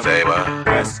Coast, feel me. Say what?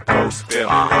 West Coast, feel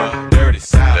me. Dirty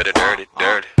South. Dirty, dirty,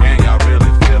 dirty. Can y'all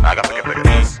really feel me? I got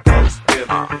to East Coast, feel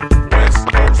me. West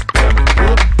Coast, feel me.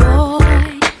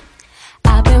 Boy,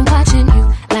 I've been watching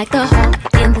you like the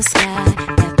hawk in the sky.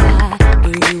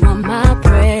 You are my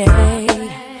prey.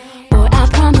 Boy, I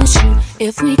promise you,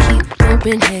 if we keep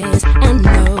bumping heads, I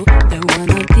know that one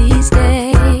of these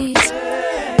days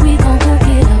we gon' go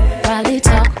get up, probably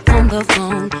talk on the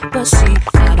phone. But see,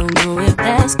 I don't know if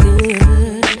that's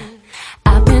good.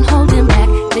 I've been holding back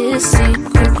this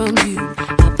secret from you.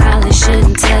 I probably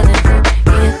shouldn't tell it,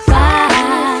 but if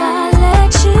I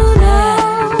let you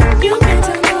know, you can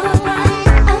tell nobody.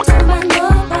 I'm talking about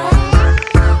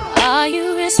nobody. Are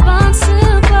you responsible?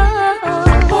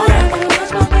 Boy, I gotta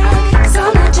watch my back, 'cause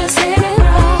I'm not just hitting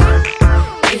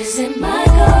right. Is it my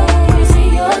goal? Is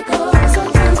it your goal?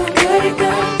 Sometimes I'm good at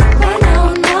good. Right now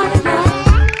I'm not enough.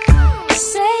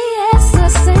 Say yes or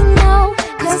say no,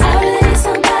 'cause I really need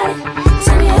somebody.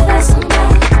 Tell me if that's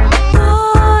somebody.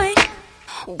 Boy,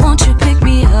 won't you pick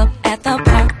me up at the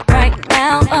park right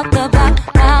now, up the block,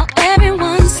 while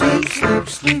everyone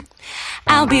sleep.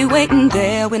 I'll be waiting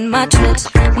there with my trips,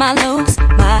 my looks,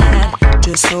 my hat,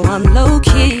 just so I'm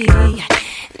low-key.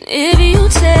 If you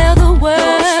tell the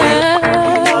world,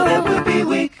 that we'll be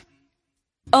weak.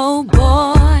 Oh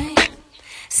boy,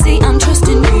 see I'm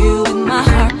trusting you with my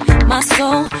heart, my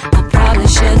soul. I probably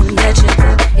shouldn't let you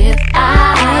go. If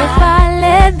I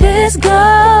let this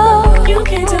go, you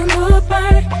can't tell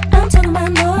nobody. I'm talking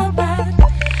about nobody.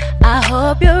 I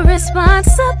hope you're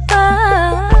responsible.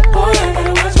 Boy, I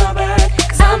gotta watch my back,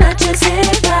 'cause I'm not just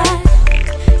hitting right.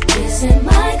 Is it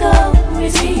my goal?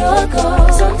 Is it your goal?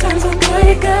 Sometimes I'm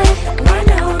pretty good. Right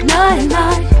now I'm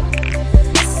not.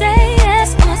 Say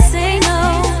yes or say no,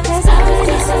 'cause I really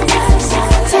need somebody.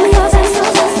 Tell me your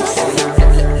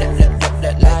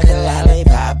like a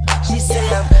lollipop. She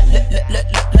said I'm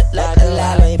like a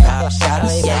lollipop. She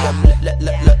said I'm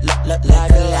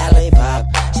like a lollipop.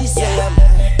 She said I'm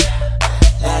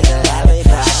like a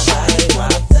lollipop.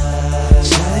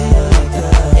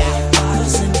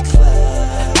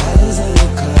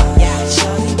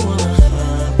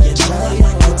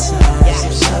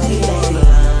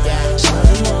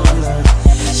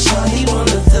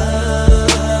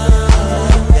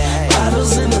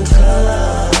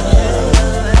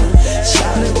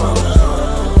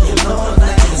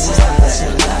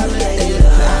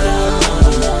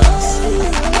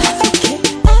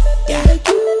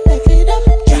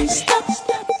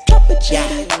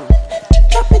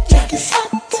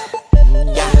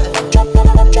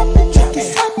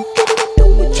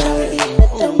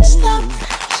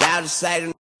 say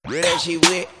the that she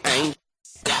with ain't.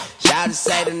 Shout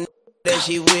say the that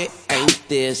she with ain't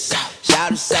this.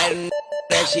 Shout say the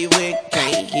that she with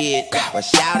can't hit. But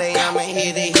shout it, I'ma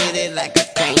hit it like I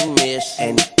can't miss.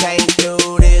 And you can't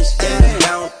do this, and you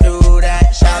don't do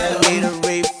that. Shout it, need a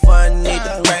refund, need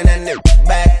to bring that nigga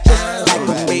back. Just like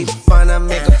a refund, I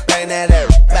make her bring that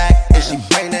ass back. And she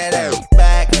bring that ass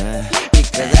back,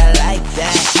 because I like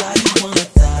that.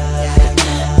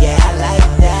 Yeah, I like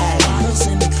that.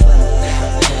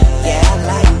 Yeah, I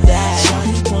like that.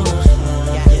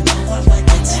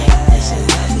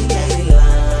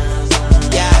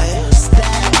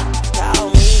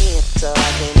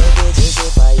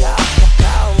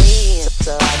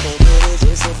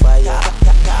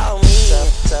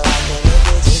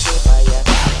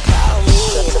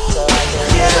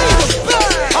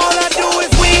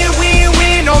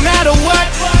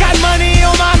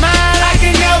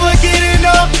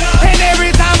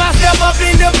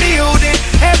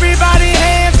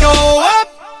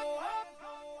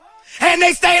 And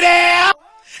they stay there,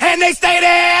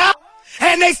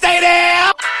 and they stay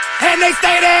there, and they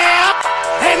stay there,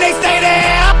 and they stay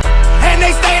there, and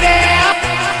they stay there,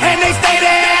 and they stay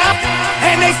there,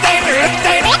 and they stay there, and they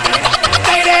stay there,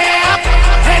 stay there,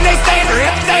 and they stay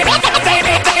there, stay there,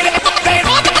 stay there,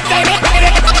 stay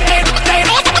there, stay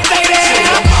there, stay there.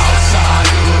 I'm outside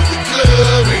of the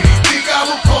club and he think I'm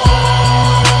a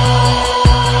pawn.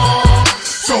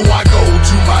 So I go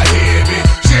to my heavy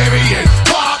Chevy and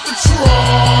pop the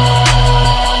trunk.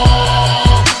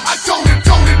 I told him,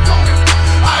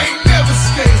 I ain't never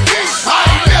scared. I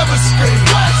ain't never scared.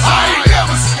 I ain't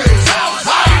never scared.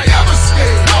 I ain't never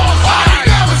scared. I ain't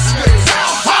never scared.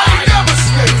 I ain't never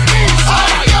scared. I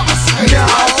ain't never scared. No,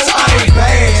 I ain't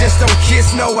bad, just don't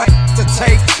kiss no ass to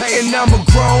take. And I'm a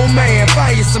grown man,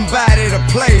 find you somebody to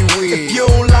play with. If you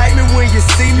don't like me when you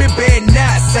see me, better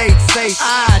not say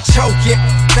I choke you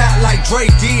out like Dre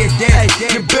did that.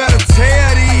 You better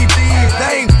tell these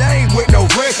they ain't with no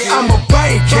record. I'm a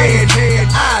bankhead,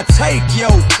 I take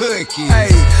your cookies.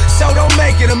 Hey, so don't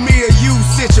make it a me or you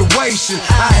situation.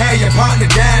 I had your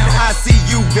partner down, I see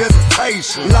you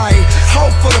visitation. Like,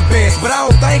 hope for the best, but I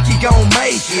don't think he gon'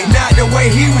 make it. Not the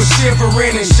way he was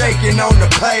shivering and shaking on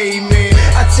the pavement.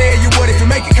 I tell you what, if you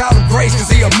make it, call him Grace, cause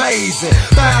he amazing.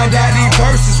 Found out these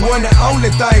verses wasn't the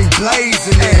only thing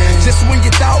blazing. Just when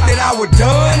you thought that I was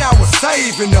done, I was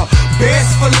saving the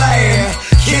best for last.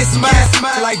 Kiss my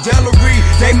smile like Delary,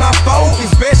 they my focus.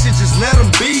 Best you just let them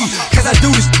be, cause I do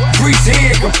this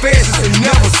pretend, confessions and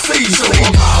never see. So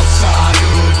I'm outside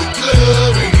of the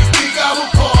club and he think I'm a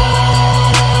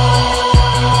pawn.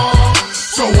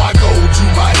 So I go to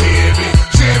my heavy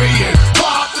Chevy and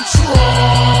pop the trunk.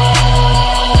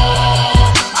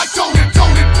 I told him,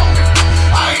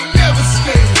 I ain't never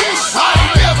scared. I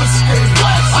ain't never scared.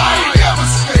 I ain't never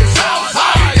scared.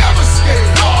 I ain't never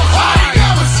scared. I ain't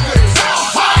never scared.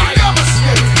 I ain't never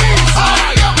scared. I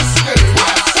ain't never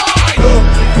scared.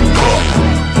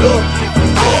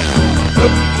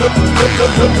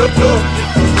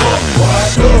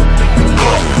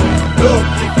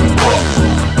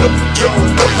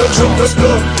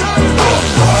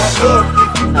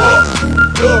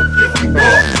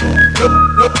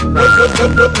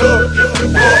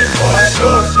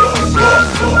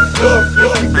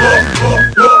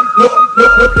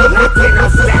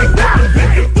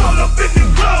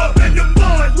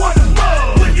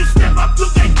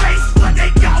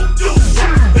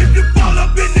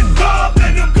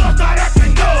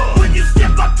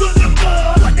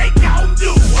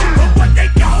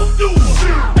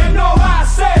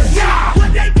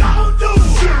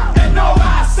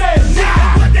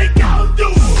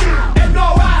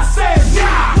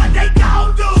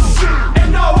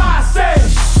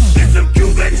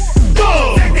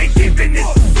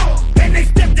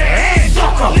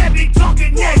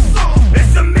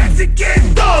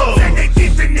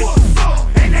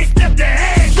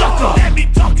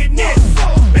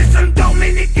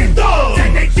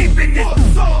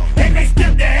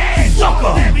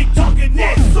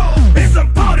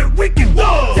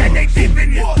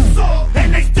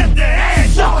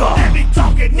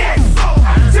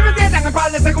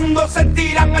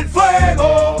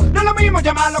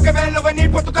 llamarlo que verlo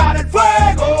venir por tocar el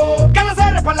fuego.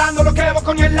 Cállate respaldando lo que vos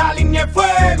con en la línea de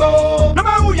fuego. No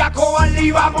me huyas,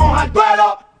 cobarde, vamos al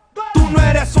duelo. Tú no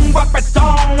eres un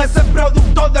guapetón, ese es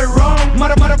producto de ron.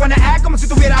 Moro con el E como si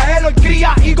tuviera él hoy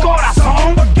cría y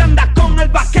corazón. Porque andas con el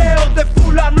vaqueo de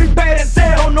fulano y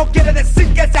pereceo. No quiere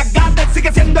decir que se agate,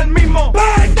 sigue siendo el mismo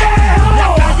pendejo.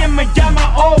 La calle me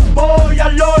llama, oh boy, a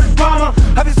Lord Obama.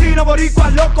 Avecino boricua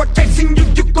loco, chasing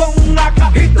you con un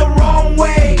AK. Hit the wrong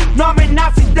way, no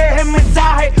amenaces, deje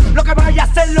mensaje. Lo que vaya a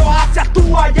hacer lo hace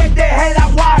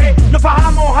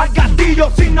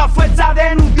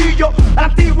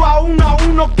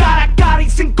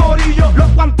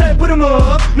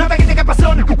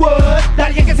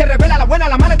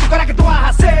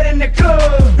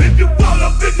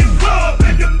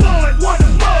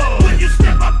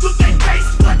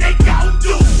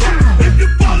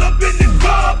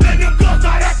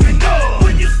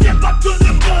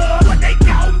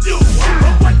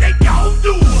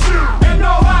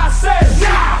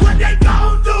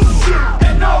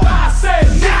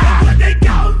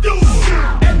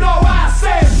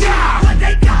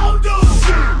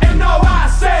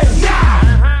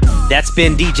That's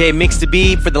been DJ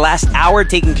Mixta for the last hour,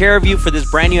 taking care of you for this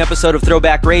brand new episode of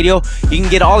Throwback Radio. You can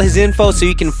get all his info so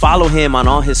you can follow him on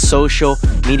all his social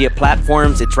media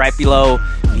platforms. It's right below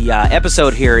the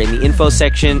episode here in the info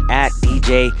section at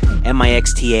DJ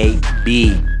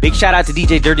MIXTAB. Big shout out to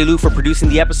DJ Dirty Lou for producing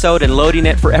the episode and loading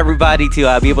it for everybody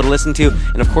to be able to listen to.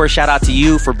 And of course, shout out to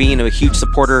you for being a huge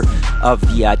supporter of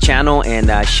the channel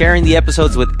and sharing the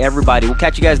episodes with everybody. We'll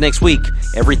catch you guys next week.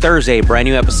 Every Thursday, brand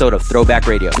new episode of Throwback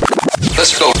Radio.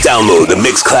 Let's go. Download the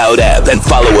Mixcloud app and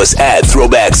follow us at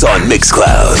Throwbacks on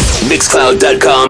Mixcloud. Mixcloud.com